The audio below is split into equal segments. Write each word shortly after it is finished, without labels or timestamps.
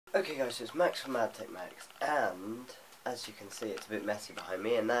Okay guys, so it's Max from MadTech Max, and as you can see it's a bit messy behind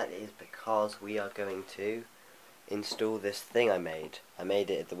me, and that is because we are going to install this thing I made. I made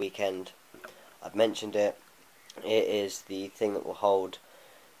it at the weekend. I've mentioned it. It is the thing that will hold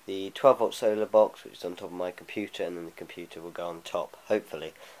the 12 volt solar box, which is on top of my computer, and then the computer will go on top,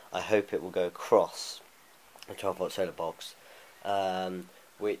 hopefully. I hope it will go across the 12 volt solar box,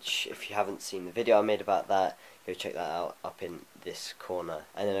 which, if you haven't seen the video I made about that, go check that out up in this corner.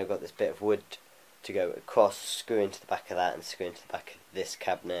 And then I've got this bit of wood to go across, screw into the back of that, and screw into the back of this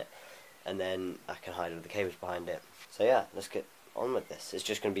cabinet, and then I can hide all the cables behind it. So yeah, let's get on with this. It's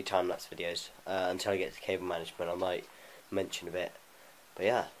just going to be time-lapse videos until I get to cable management. I might mention a bit, but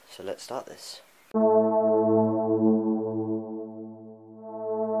yeah, so let's start this.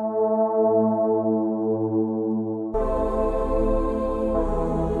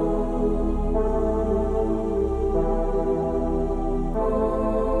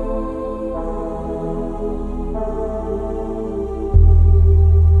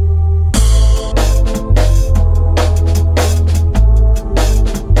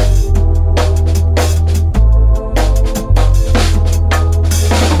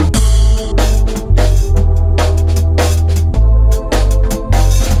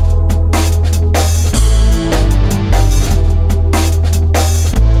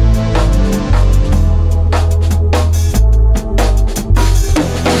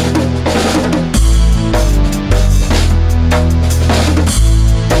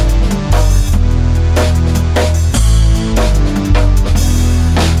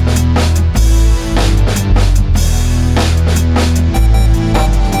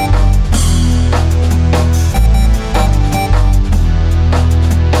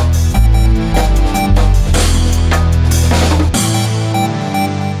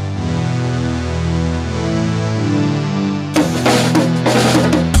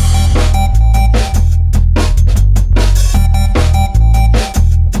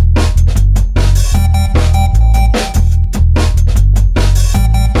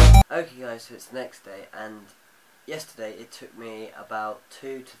 Okay guys, so it's the next day, and yesterday it took me about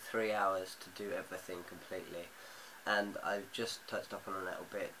 2 to 3 hours to do everything completely, and I've just touched up on a little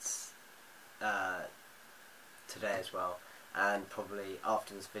bits today as well, and probably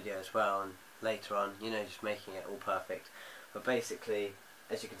after this video as well, and later on, you know, just making it all perfect. But basically,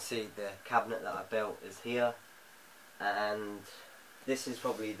 as you can see, the cabinet that I built is here, and this is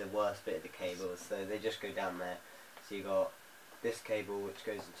probably the worst bit of the cables, so they just go down there. So you got this cable which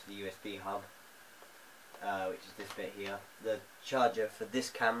goes into the USB hub, which is this bit here. The charger for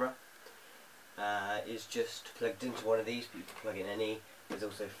this camera is just plugged into one of these, but you can plug in any. There's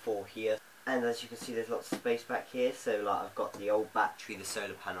also 4 here, and as you can see there's lots of space back here, so like I've got the old battery, the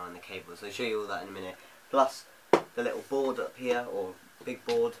solar panel and the cables. I'll show you all that in a minute, plus the little board up here, or big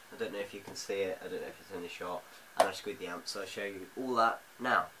board. I don't know if you can see it, I don't know if it's in the shot, and I screwed the amp, so I'll show you all that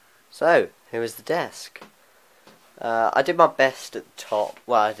now. So here is the desk. I did my best at the top.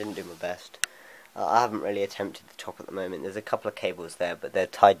 Well, I didn't do my best. I haven't really attempted the top at the moment. There's a couple of cables there, but they're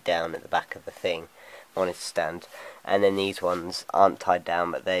tied down at the back of the thing on its stand. And then these ones aren't tied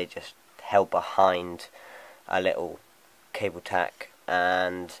down, but they just held behind a little cable tack.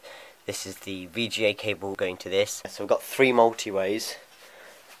 And this is the VGA cable going to this. So we've got 3 multi-ways.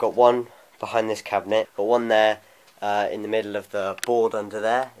 I've got one behind this cabinet. Got one there in the middle of the board under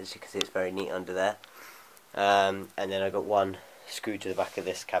there. As you can see, it's very neat under there. And then I've got one screwed to the back of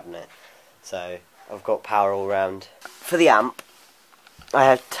this cabinet, so I've got power all round. For the amp,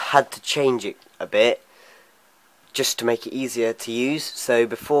 I had to change it a bit just to make it easier to use. So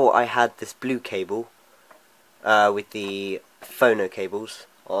before I had this blue cable with the phono cables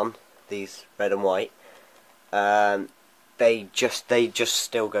on, these red and white, they just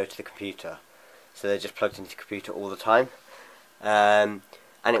still go to the computer, so they're just plugged into the computer all the time.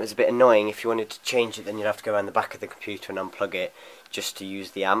 And it was a bit annoying. If you wanted to change it, then you'd have to go around the back of the computer and unplug it just to use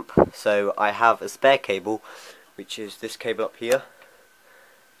the amp. So I have a spare cable, which is this cable up here,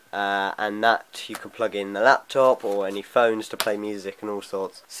 and that you can plug in the laptop or any phones to play music and all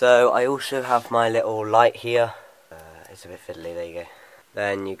sorts. So I also have my little light here. It's a bit fiddly, there you go.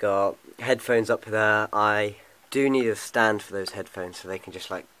 Then you got headphones up there. I do need a stand for those headphones so they can just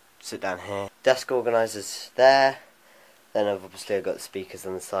like sit down here. Desk organisers there. Then I've obviously got the speakers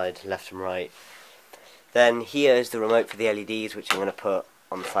on the side, left and right. Then here is the remote for the LEDs, which I'm going to put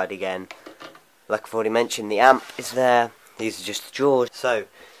on the side again. Like I've already mentioned, the amp is there. These are just the drawers. So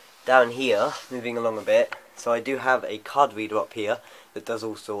down here, moving along a bit, so I do have a card reader up here that does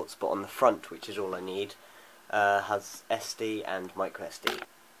all sorts, but on the front, which is all I need, has SD and micro SD.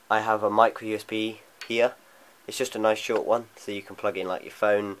 I have a micro USB here, It's just a nice short one, so you can plug in like your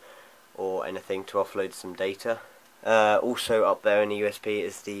phone or anything to offload some data. Also up there in the USB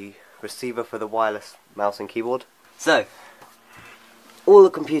is the receiver for the wireless mouse and keyboard. So all the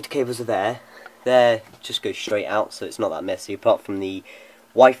computer cables are there. They just go straight out, so it's not that messy, apart from the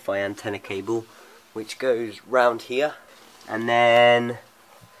Wi-Fi antenna cable, which goes round here. And then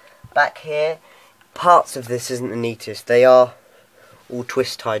back here, parts of this isn't the neatest. They are all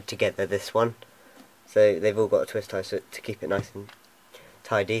twist tied together, this one. So they've all got a twist tie to keep it nice and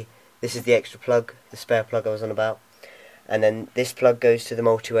tidy. This is the extra plug, the spare plug I was on about. And then this plug goes to the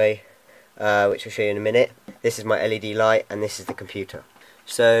multi-way, which I'll show you in a minute. This is my LED light, and this is the computer.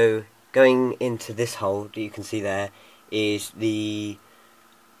 So going into this hole that you can see there is the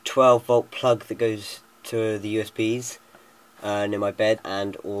 12-volt plug that goes to the USBs near my bed,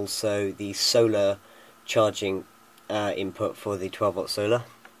 and also the solar charging input for the 12-volt solar.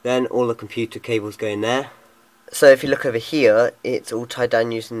 Then all the computer cables go in there. So if you look over here, it's all tied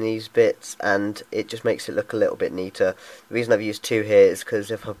down using these bits, and it just makes it look a little bit neater. The reason I've used two here is because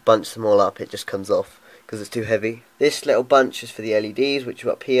if I bunch them all up, it just comes off because it's too heavy. This little bunch is for the LEDs, which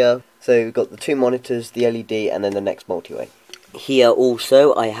are up here. So we've got the two monitors, the LED, and then the next multi-way. Here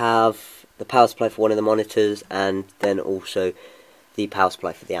also I have the power supply for one of the monitors, and then also the power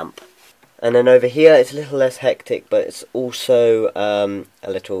supply for the amp. And then over here it's a little less hectic, but it's also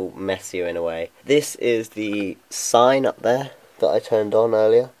a little messier in a way. This is the sign up there that I turned on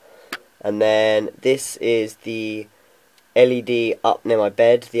earlier. And then this is the LED up near my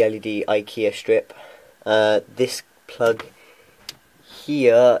bed, the LED IKEA strip. This plug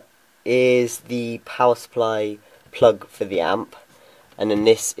here is the power supply plug for the amp. And then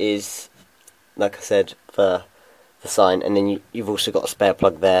this is, like I said, for the sign. And then you've also got a spare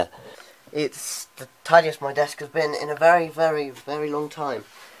plug there. It's the tidiest my desk has been in a very, very, very long time.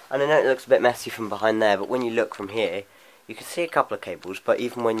 And I know it looks a bit messy from behind there, but when you look from here, you can see a couple of cables, but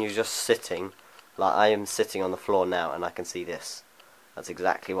even when you're just sitting, like I am sitting on the floor now and I can see this. That's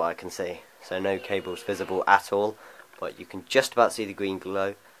exactly what I can see. So no cables visible at all, but you can just about see the green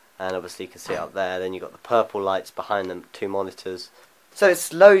glow, and obviously you can see it up there. Then you've got the purple lights behind them, two monitors. So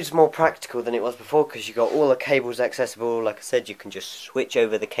it's loads more practical than it was before, because you've got all the cables accessible. Like I said, you can just switch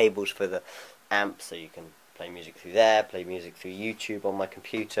over the cables for the amp, so you can play music through there, play music through YouTube on my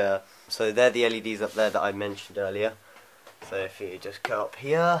computer. So they're the LEDs up there that I mentioned earlier. So if you just go up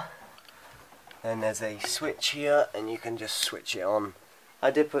here, then there's a switch here, and you can just switch it on.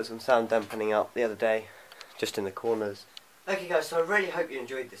 I did put some sound dampening up the other day, just in the corners. Okay guys, so I really hope you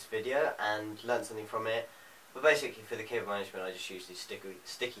enjoyed this video and learned something from it. But basically for the cable management I just use these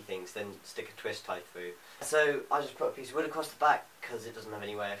sticky things, then stick a twist tie through. So I just put a piece of wood across the back because it doesn't have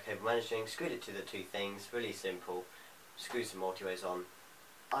any way of cable managing, screwed it to the two things, really simple, screw some multi-ways on.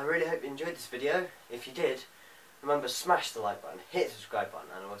 I really hope you enjoyed this video. If you did, remember smash the like button, hit the subscribe button,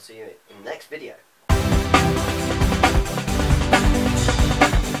 and I will see you in the next video.